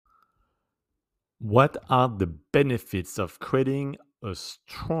What are the benefits of creating a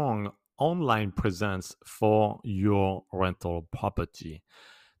strong online presence for your rental property?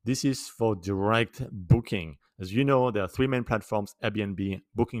 This is for direct booking. As you know, there are three main platforms: Airbnb,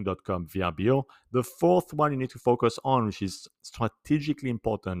 Booking.com, VRBO. The fourth one you need to focus on, which is strategically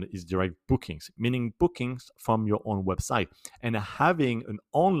important, is direct bookings, meaning bookings from your own website. And having an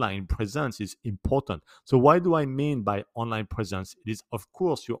online presence is important. So, what do I mean by online presence? It is, of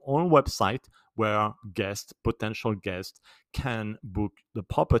course, your own website where guests, potential guests, can book the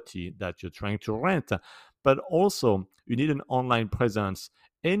property that you're trying to rent. But also, you need an online presence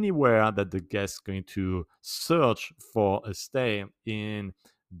anywhere that the guest is going to search for a stay in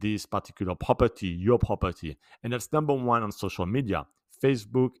this particular property, your property. And that's number one on social media: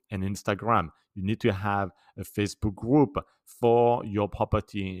 Facebook and Instagram. You need to have a Facebook group for your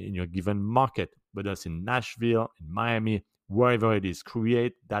property in your given market, whether it's in Nashville, in Miami, wherever it is.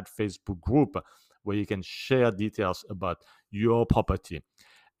 Create that Facebook group where you can share details about your property.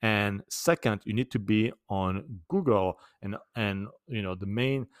 And second, you need to be on Google and the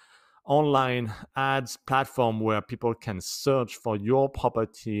main online ads platform where people can search for your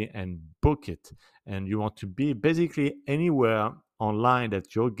property and book it. And you want to be basically anywhere online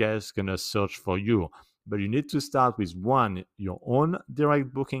that your guest is going to search for you. But you need to start with one, your own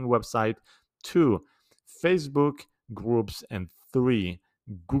direct booking website; two, Facebook groups; and three,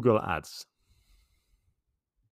 Google ads.